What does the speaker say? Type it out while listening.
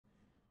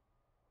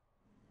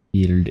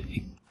Build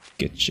a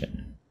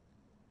kitchen.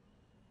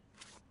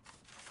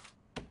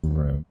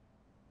 Room.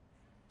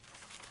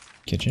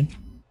 Kitchen.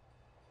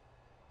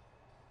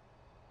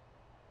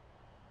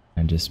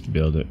 And just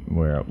build it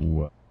where it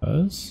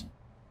was.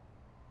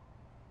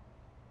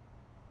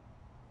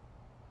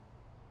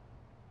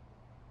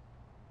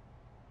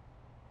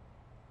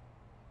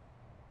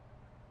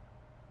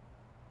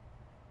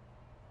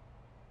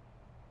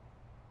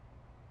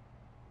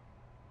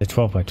 The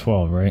 12 by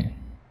 12, right?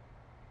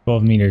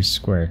 12 meters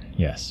squared,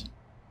 yes.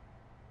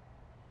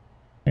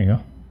 There you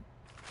go.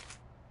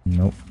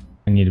 Nope.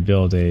 I need to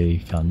build a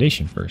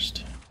foundation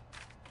first.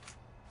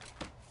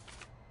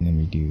 And then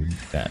we do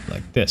that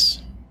like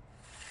this.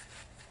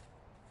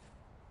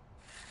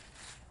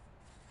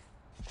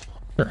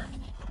 Sure.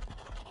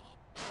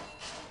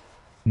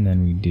 And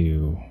then we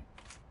do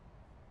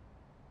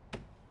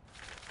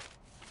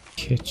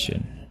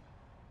kitchen.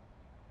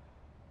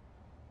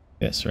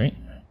 This, right?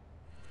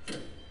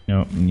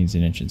 No, it needs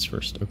an entrance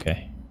first.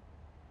 Okay.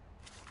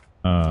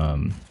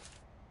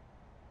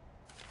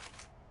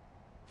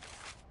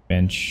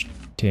 Bench,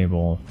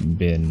 table,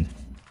 bin.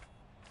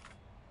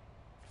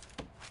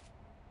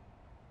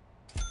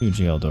 New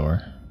jail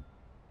door.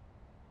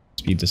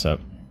 Speed this up.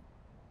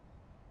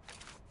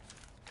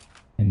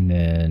 And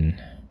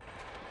then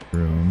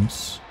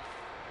rooms.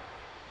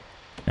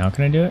 Now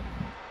can I do it?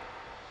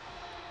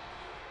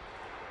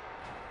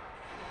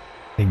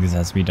 I think this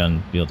has to be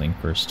done building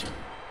first.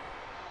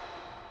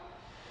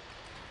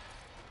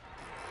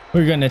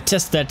 We're gonna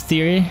test that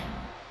theory.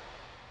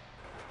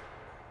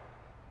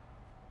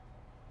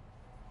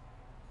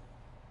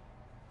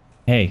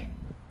 Hey.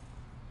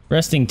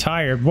 Resting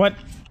tired. What?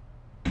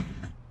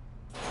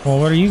 Well,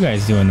 what are you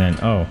guys doing then?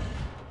 Oh.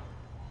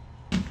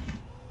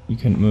 You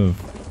couldn't move.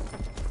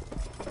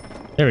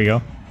 There we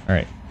go.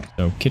 Alright.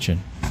 So,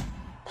 kitchen.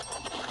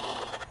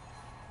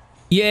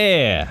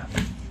 Yeah!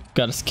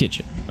 Got us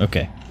kitchen.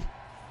 Okay.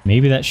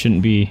 Maybe that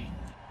shouldn't be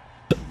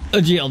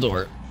a jail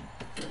door.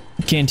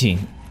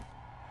 Canteen.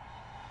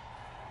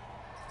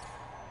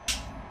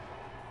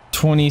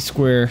 20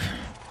 square.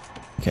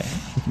 Okay,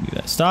 we can do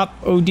that. Stop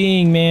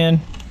ODing,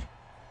 man.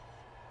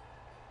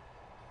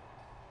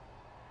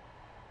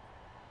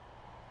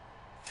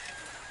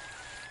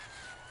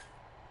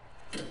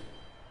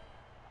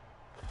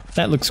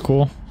 That looks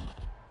cool.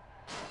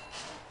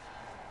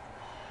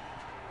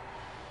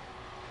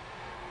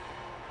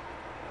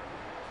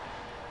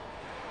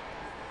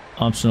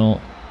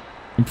 Optional.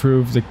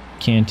 Improve the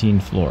canteen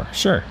floor.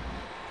 Sure.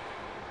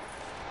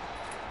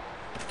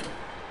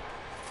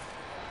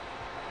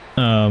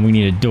 We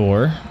need a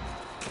door.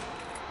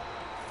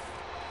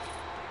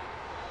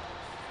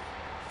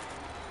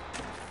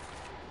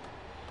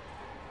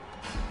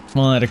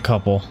 We'll add a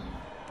couple.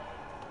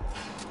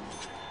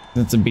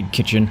 That's a big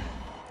kitchen.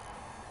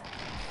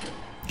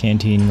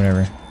 Canteen,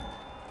 whatever.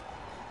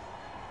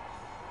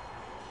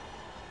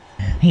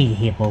 Hey,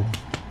 hippo.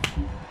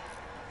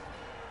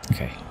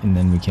 Okay, and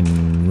then we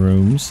can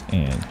rooms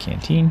and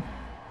canteen.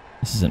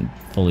 This isn't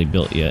fully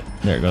built yet.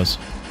 There it goes.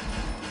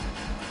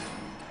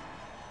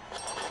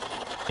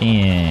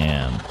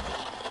 Bam.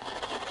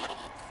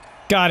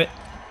 Got it.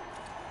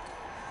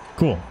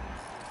 Cool.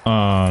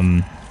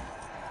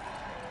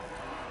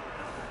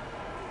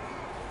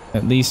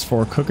 At least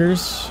 4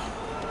 cookers.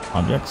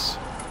 Objects.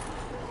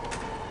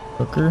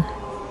 Cooker.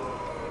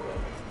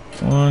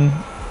 1,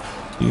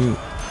 2,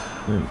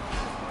 3,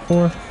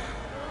 4.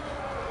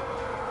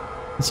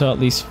 So at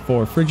least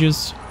 4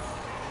 fridges.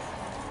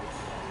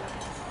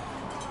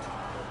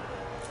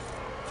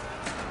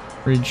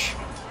 Fridge.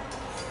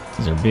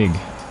 These are big.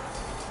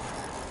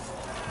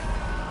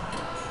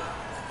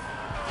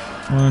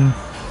 1,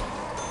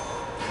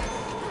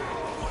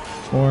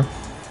 4.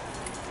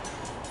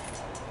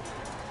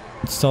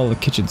 Install the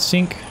kitchen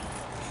sink.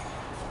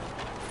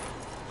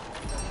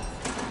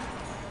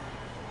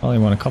 Probably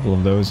want a couple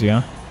of those,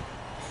 yeah.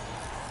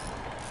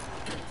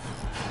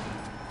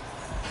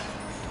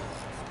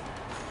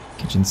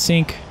 Kitchen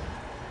sink.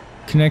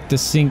 Connect the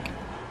sink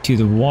to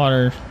the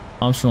water.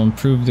 Optional,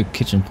 improve the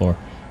kitchen floor.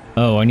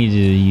 Oh, I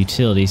needed a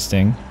utilities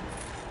thing.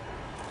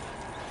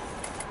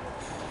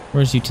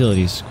 Where's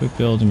utilities? Quick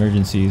build,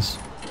 emergencies.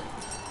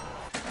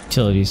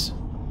 Utilities.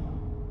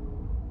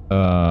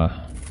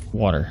 Water.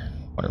 Water.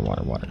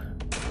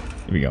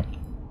 Here we go.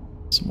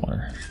 Some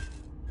water.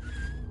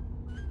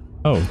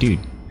 Oh, dude.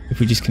 If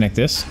we just connect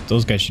this,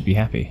 those guys should be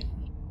happy.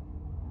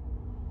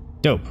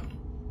 Dope.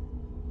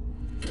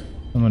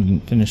 Someone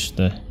didn't finish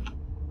the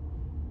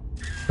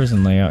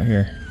prison layout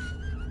here.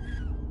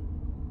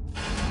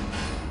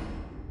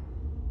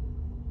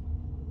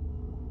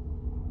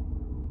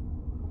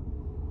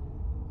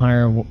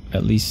 Hire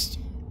at least...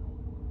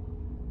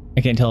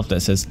 I can't tell if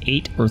that says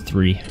 8 or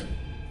 3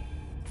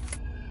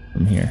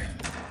 from here.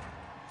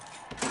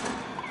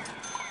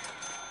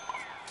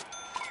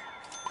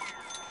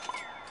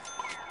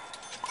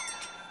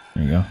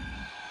 There you go.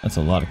 That's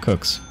a lot of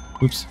cooks.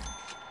 Oops.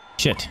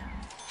 Shit.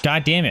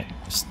 God damn it.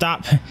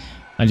 Stop.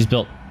 I just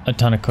built a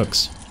ton of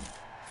cooks.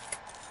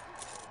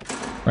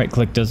 Right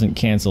click doesn't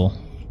cancel.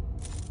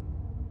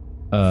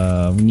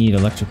 We need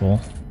electrical.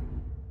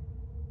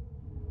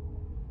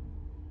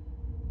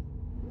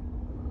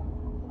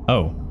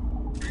 Oh,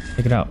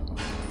 check it out.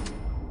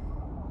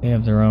 They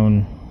have their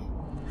own.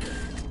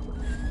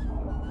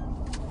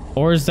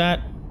 Or is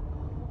that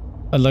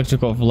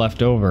electrical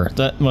left over?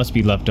 That must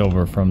be left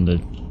over from the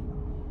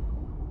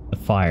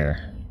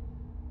fire.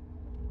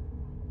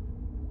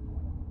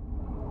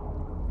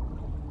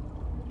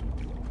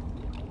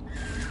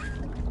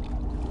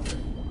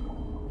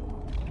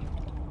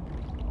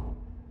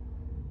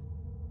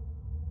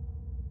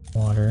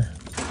 Water.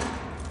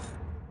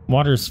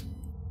 Water's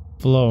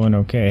flowing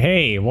okay.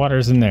 Hey,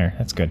 water's in there.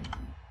 That's good.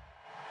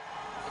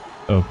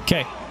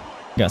 Okay.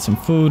 Got some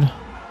food.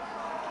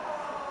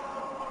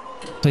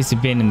 Place a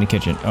bin in the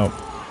kitchen. Oh.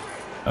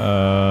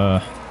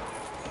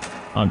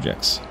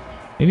 Objects.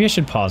 Maybe I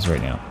should pause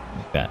right now.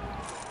 Like that.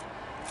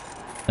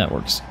 That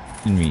works.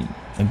 And we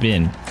a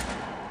bin.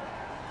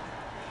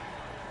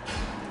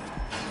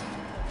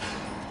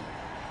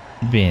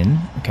 Bin.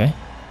 Okay.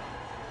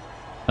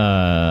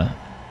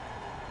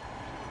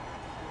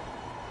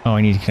 Oh,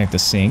 I need to connect the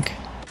sink.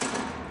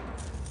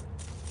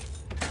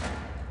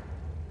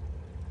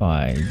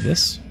 By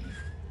this.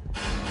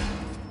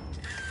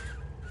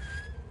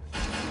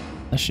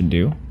 That should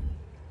do.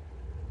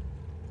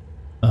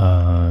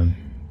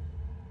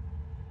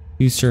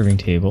 2 serving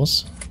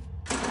tables.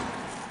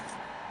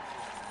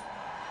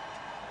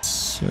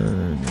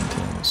 Serving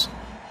tables.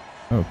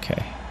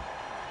 Okay.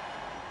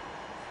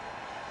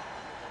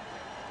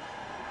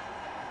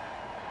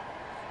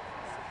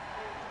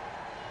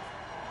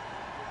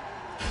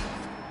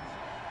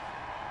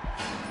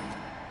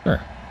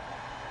 Sure.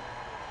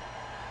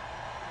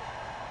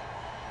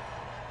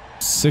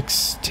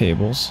 6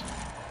 tables.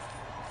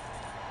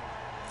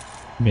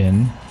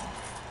 Bin.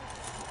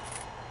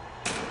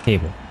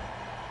 Table.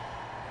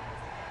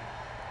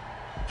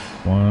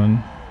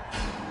 1,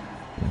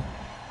 2,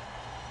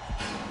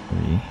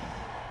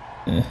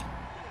 3.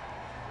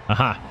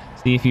 Aha!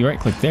 See, if you right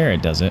click there,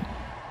 it does it.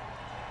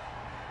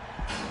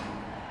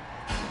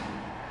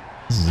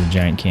 This is a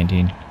giant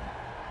canteen.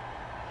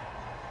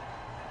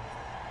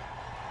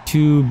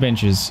 2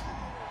 benches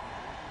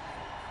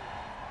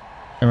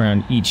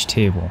around each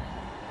table.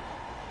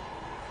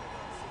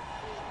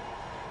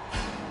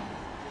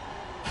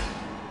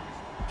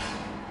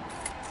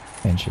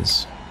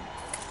 Benches.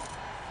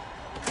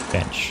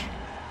 Bench.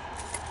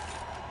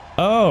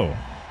 Oh!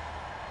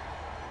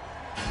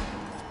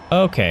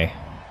 Okay.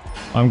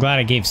 I'm glad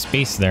I gave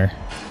space there.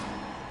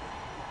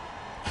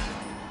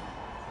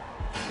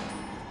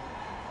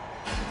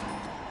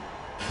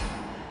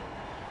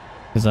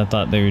 Because I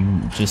thought they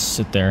would just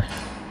sit there.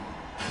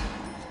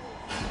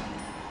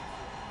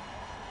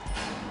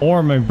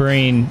 Or my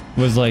brain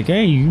was like,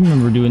 hey, you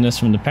remember doing this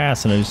from the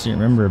past, and I just didn't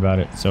remember about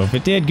it. So if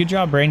it did, good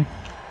job, brain.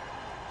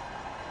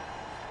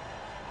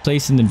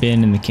 Place in the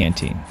bin in the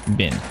canteen.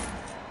 Bin.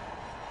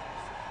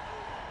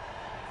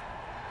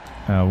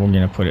 We're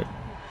gonna put it.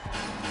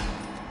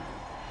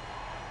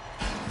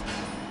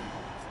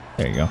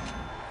 There you go.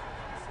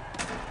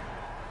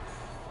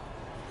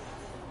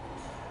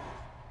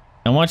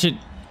 And watch it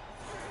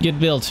get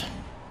built.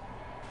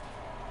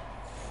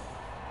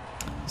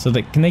 So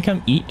that can they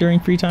come eat during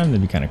free time?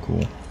 That'd be kind of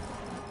cool.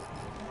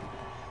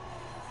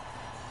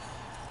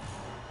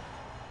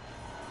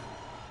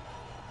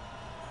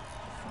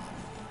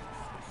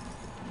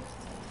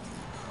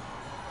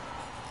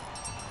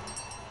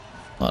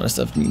 A lot of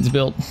stuff needs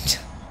built.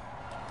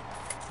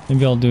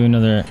 Maybe I'll do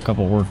another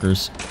couple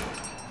workers.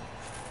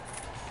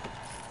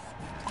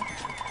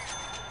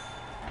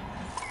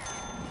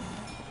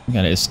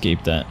 Gotta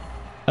escape that.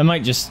 I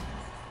might just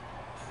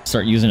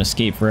start using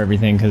escape for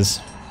everything, because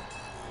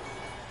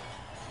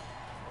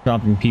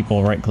dropping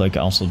people right click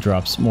also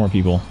drops more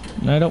people,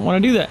 and I don't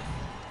want to do that.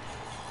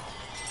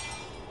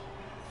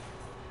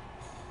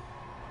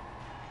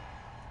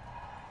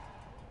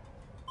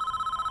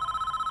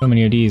 So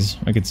many ODs,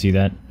 I could see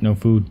that. No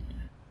food.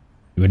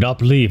 You would not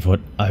believe what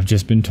I've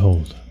just been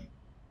told.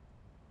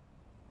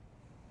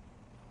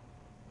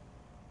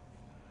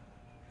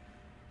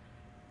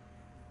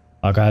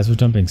 Our guys were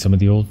dumping some of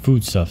the old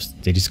foodstuffs.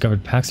 They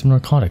discovered packs of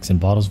narcotics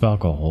and bottles of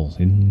alcohol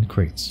in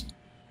crates.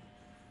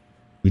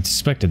 We'd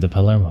suspected the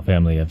Palermo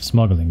family of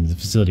smuggling the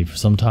facility for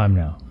some time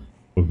now,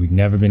 but we'd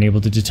never been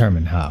able to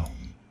determine how.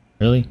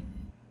 Really?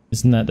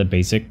 Isn't that the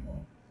basic,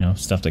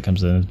 stuff that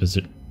comes in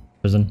the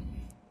prison?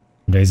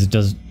 Some days it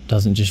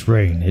doesn't just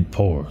rain, it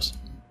pours.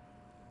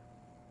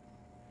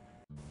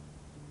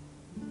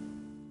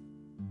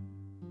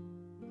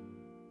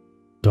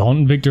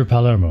 Don Victor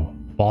Palermo,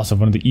 boss of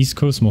one of the East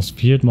Coast's most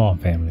feared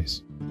mob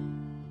families.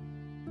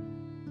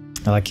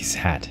 I like his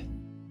hat.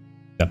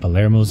 That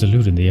Palermo's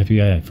eluded the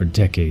FBI for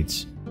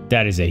decades.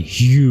 That is a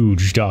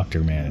huge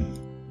doctor, man.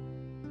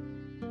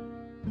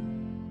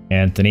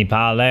 Anthony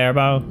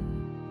Palermo.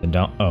 The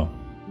Don. Oh.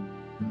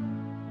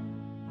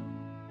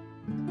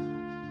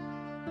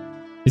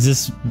 Is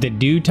this the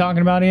dude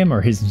talking about him, or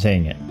his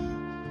saying it?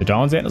 The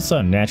Don's and the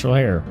son, natural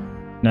air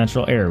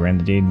ran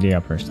the day-to-day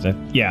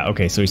operation. Yeah,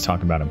 okay, so he's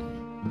talking about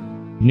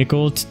him.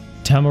 Nickel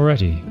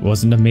Tamoretti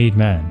wasn't a made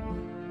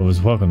man, but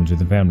was welcomed to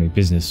the family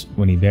business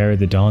when he married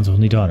the Don's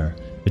only daughter,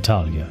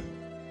 Vitalia.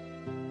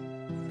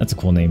 That's a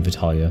cool name,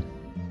 Vitalia.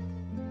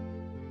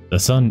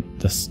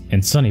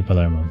 And Sonny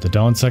Palermo, the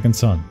Don's second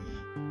son,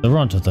 the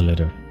runt of the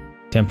litter,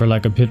 temper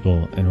like a pit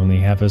bull and only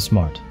half as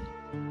smart.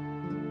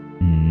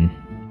 I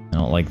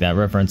don't like that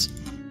reference.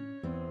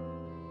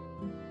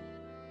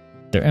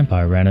 Their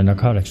empire ran a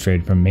narcotics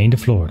trade from Maine to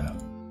Florida.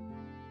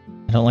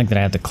 I don't like that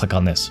I have to click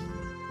on this.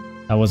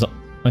 That was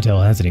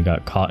until Anthony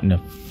got caught in a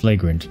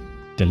flagrant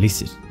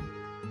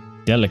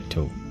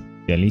delicto.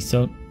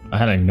 Deliso? I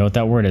don't even know what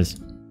that word is.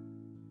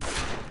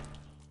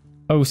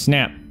 Oh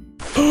snap.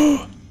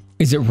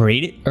 Is it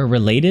rated or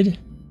related?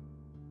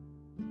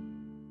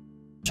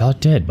 Shot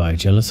dead by a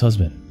jealous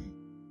husband.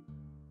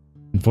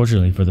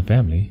 Unfortunately for the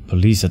family,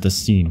 police at the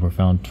scene were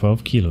found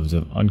 12 kilos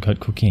of uncut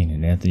cocaine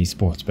in Anthony's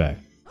sports bag.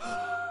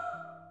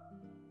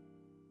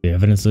 The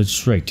evidence led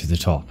straight to the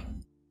top.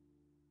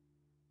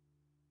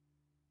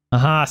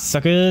 Aha,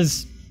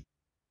 suckers!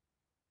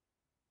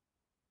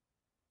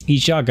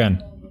 Eat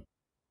shotgun.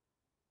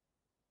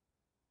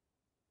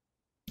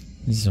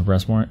 This is a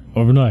arrest warrant.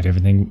 Overnight,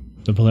 everything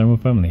the Palermo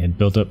family had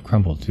built up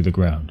crumbled to the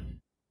ground.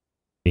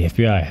 The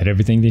FBI had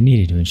everything they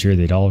needed to ensure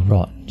they'd all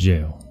rot in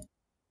jail.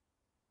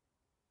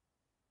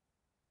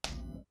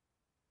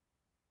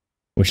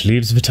 Which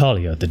leaves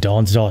Vitalia, the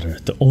Don's daughter,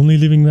 the only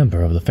living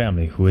member of the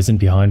family who isn't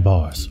behind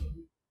bars.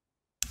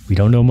 We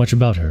don't know much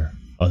about her,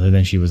 other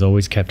than she was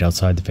always kept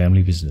outside the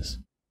family business.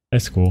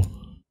 That's cool.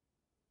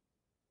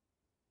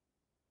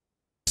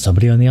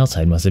 Somebody on the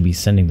outside must have been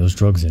sending those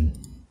drugs in.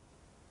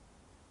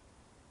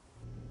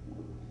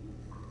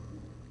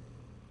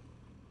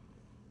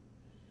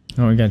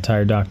 Oh, we got a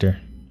tired doctor.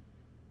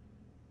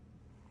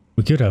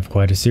 We could have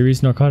quite a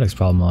serious narcotics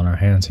problem on our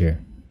hands here.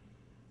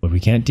 But we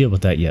can't deal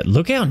with that yet.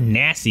 Look how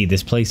nasty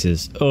this place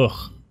is.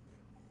 Ugh.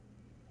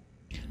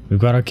 We've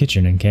got our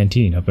kitchen and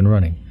canteen up and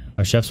running.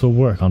 Our chefs will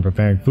work on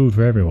preparing food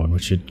for everyone,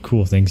 which should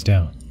cool things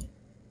down.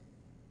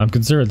 I'm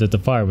concerned that the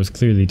fire was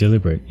clearly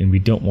deliberate, and we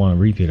don't want a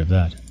repeat of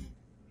that.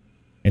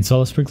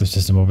 Install a sprinkler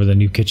system over the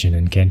new kitchen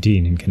and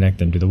canteen and connect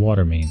them to the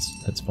water mains.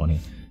 That's funny.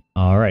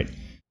 Alright.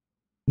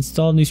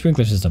 Install a new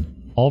sprinkler system.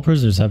 All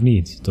prisoners have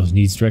needs. Those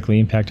needs directly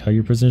impact how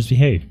your prisoners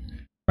behave.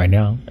 Right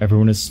now,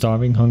 everyone is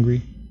starving,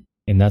 hungry,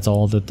 and that's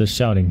all that the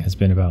shouting has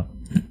been about.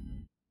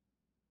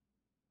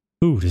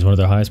 Food is one of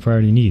their highest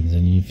priority needs,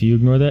 and if you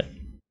ignore that,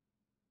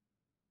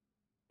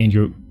 and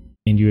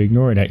you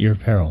ignore it at your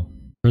peril,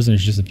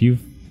 prisoners just a few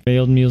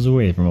failed meals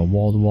away from a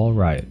wall-to-wall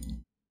riot.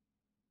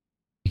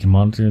 You can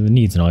monitor the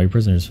needs in all your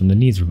prisoners from the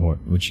needs report,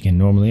 which you can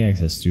normally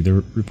access through the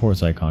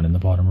reports icon in the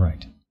bottom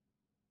right.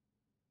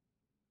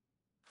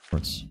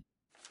 Reports.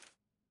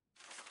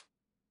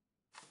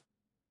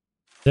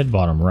 Said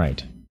bottom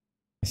right.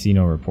 I see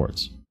no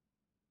reports.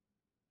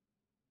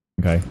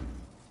 Okay.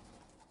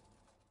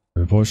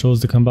 The report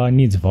shows the combined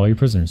needs of all your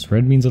prisoners.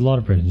 Red means a lot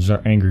of prisoners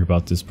are angry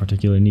about this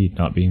particular need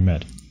not being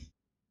met.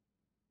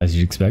 As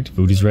you'd expect,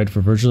 food is red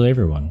for virtually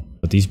everyone,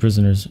 but these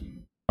prisoners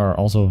are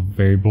also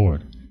very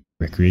bored.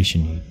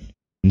 Recreation need.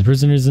 And the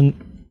prison is in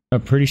a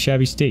pretty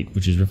shabby state,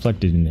 which is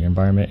reflected in their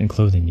environment and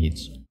clothing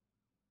needs.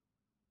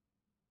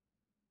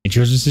 It's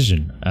your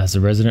decision. As the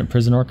resident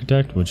prison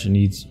architect, which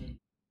needs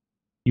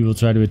you will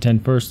try to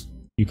attend first,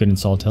 you can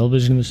install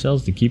television in the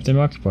cells to keep them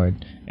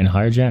occupied and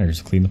hire janitors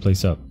to clean the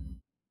place up.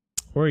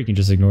 Or you can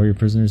just ignore your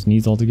prisoners'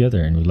 needs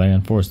altogether and rely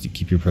on force to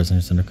keep your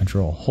prisoners under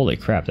control. Holy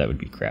crap, that would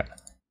be crap.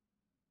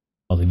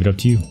 I'll leave it up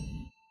to you.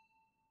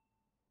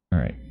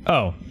 Alright.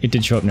 Oh, it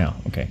did show up now.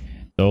 Okay.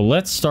 So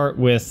let's start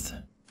with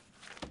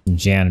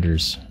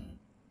janitors.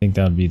 I think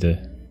that would be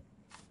the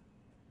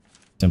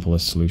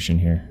simplest solution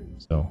here.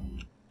 So,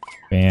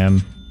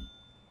 bam.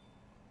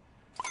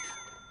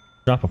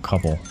 Drop a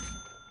couple.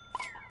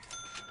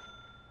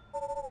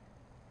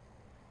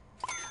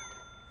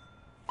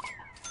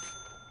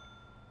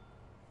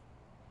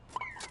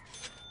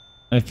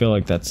 I feel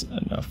like that's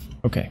enough.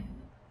 Okay.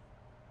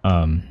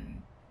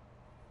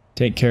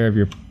 Take care of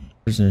your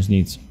prisoners'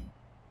 needs.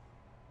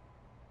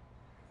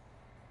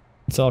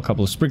 Install a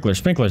couple of sprinklers.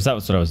 Sprinklers, that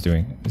was what I was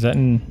doing. Is that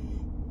in...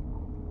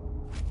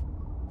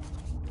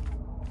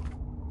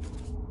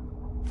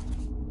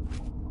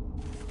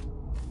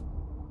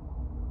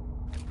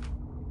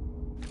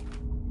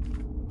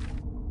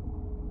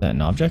 Is that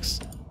in objects?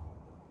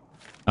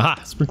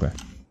 Aha! Sprinkler.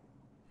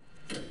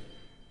 It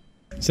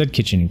said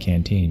kitchen and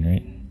canteen,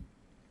 right?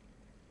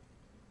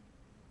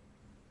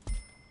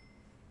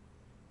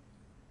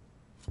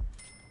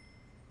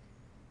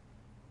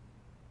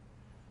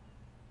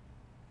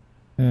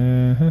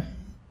 Uh-huh.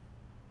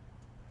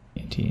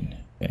 18.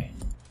 Okay.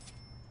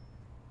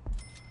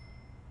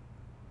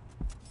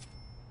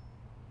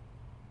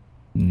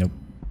 Nope.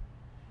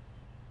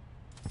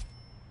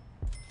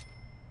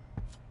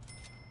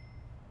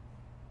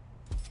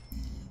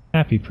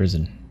 Happy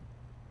prison.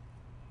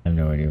 I have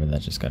no idea where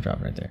that just got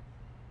dropped right there.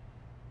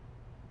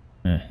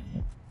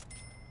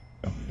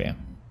 Oh, bam.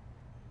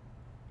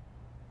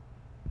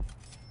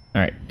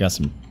 Alright, got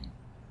some.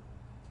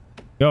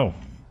 Go!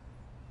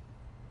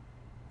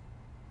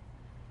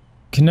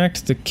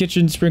 connect the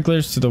kitchen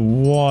sprinklers to the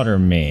water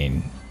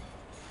main.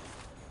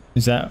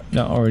 Is that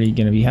not already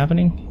going to be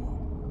happening?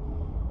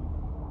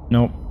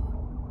 Nope.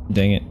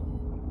 Dang it.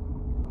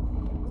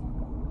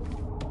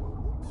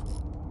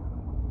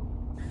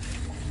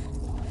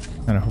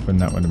 Kind of hoping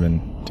that would have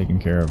been taken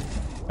care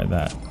of by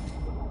that.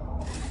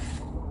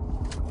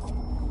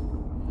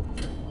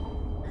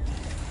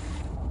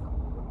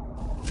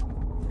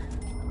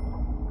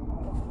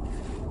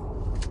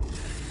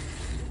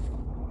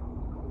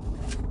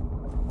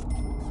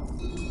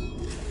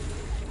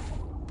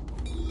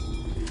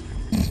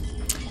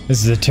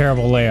 This is a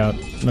terrible layout,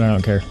 but I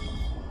don't care.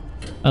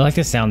 I like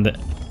the sound that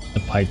the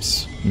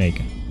pipes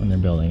make when they're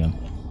building them.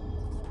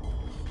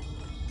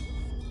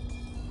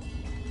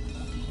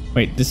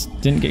 Wait, this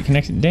didn't get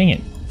connected? Dang it.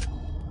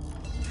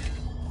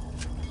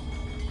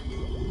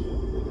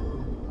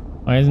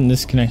 Why isn't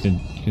this connected?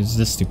 Because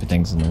this stupid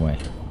thing's in the way.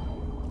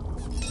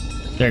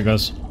 There it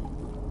goes.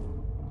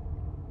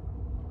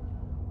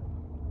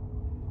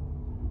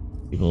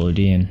 People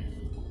ODing.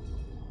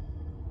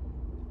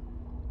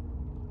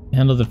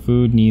 Handle the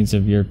food needs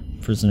of your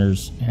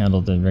prisoners.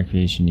 Handle the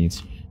recreation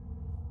needs.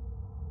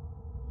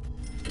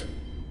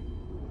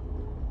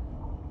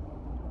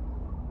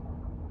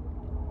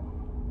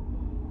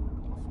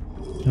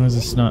 How is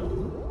this not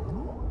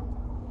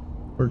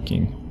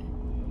working?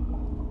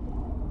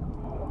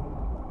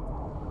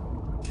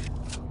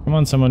 Come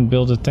on, someone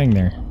build a thing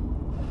there.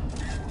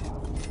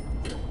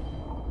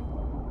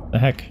 The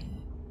heck?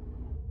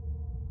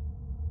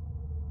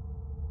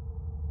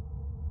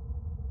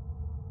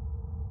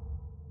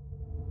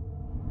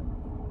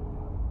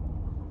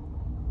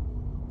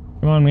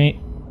 Come on, mate.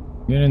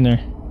 Get in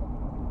there.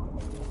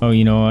 Oh,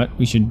 you know what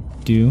we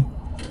should do?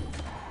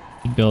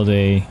 Build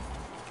a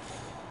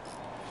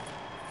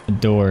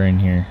door in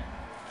here.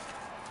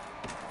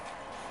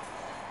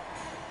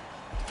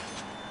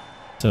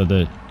 So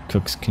the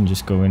cooks can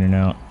just go in and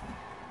out.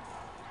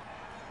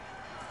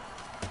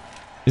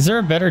 Is there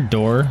a better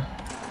door?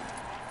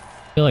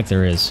 I feel like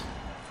there is.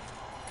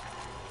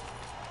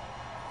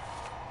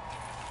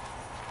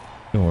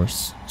 Door.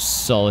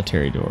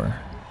 Solitary door.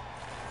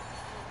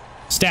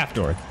 Staff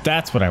door.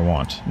 That's what I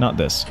want. Not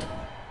this.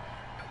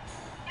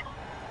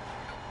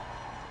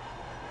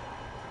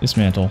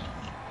 Dismantle.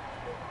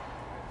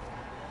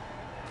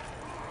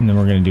 And then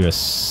we're going to do a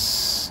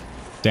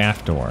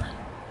staff door.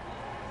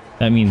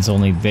 That means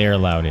only they're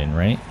allowed in,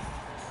 right?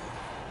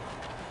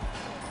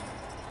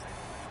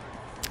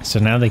 So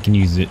now they can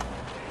use it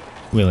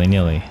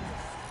willy-nilly.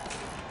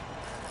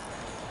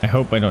 I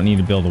hope I don't need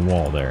to build a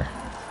wall there.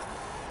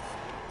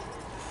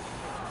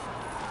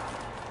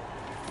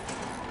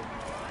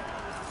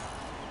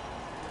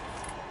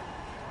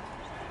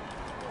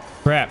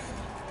 Crap.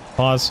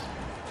 Pause.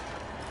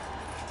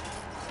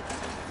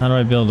 How do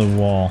I build a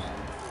wall?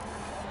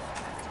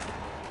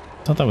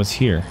 I thought that was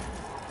here.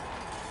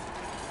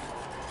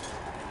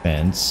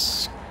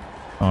 Fence.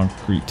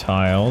 Concrete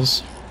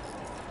tiles.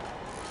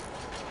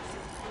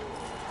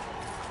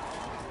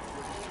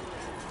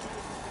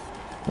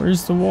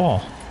 Where's the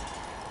wall?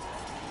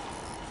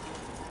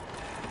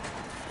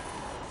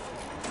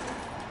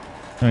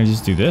 Can I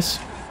just do this?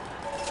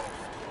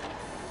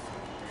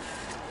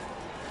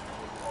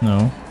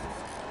 No.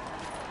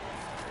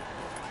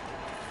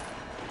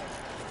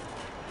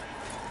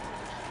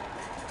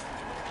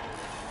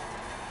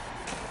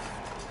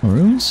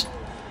 Rooms?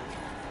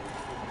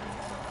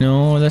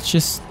 No, that's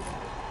just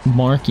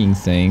marking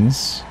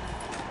things.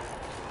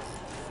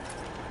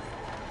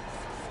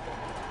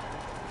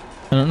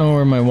 I don't know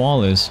where my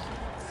wall is.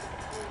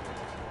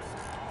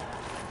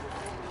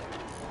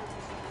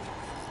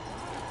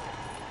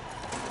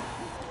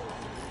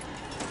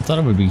 I thought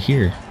it would be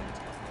here.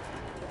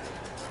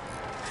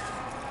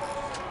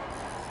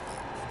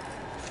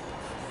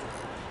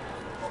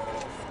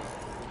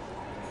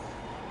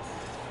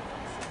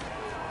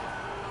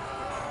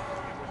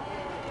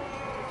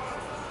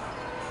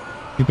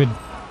 Stupid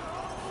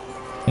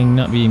thing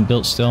not being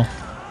built still.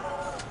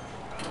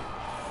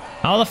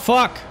 How the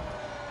fuck?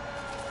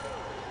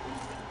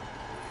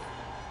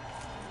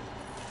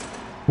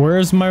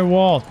 Where's my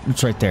wall?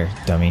 It's right there,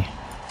 dummy.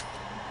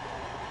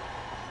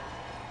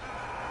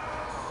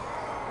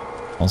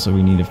 Also,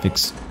 we need to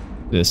fix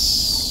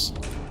this.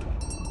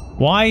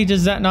 Why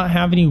does that not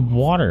have any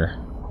water?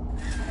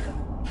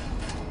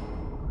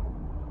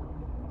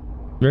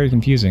 Very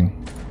confusing.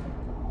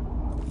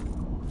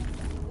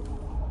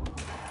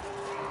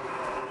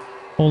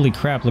 Holy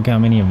crap, look how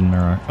many of them there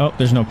are. Oh,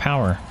 there's no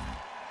power.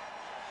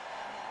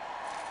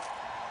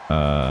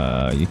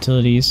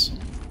 Utilities.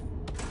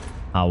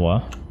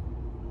 Awa.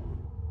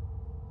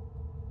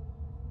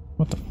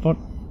 What the fuck?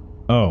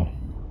 Oh.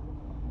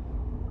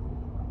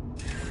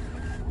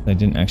 I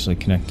didn't actually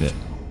connect it.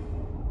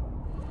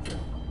 I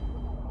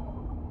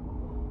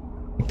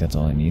think that's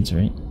all it needs,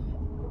 right?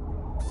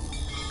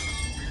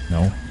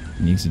 No,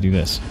 it needs to do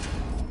this.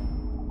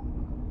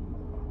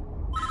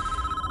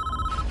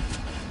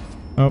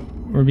 Oh,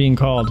 we're being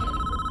called.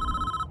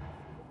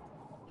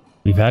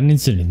 We've had an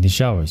incident in the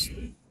showers.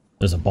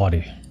 There's a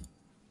body.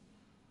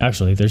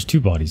 Actually, there's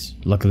 2 bodies.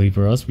 Luckily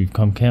for us, we've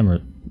got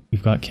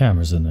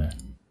cameras in there.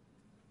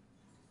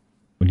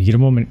 When you get a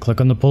moment,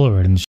 click on the Polaroid and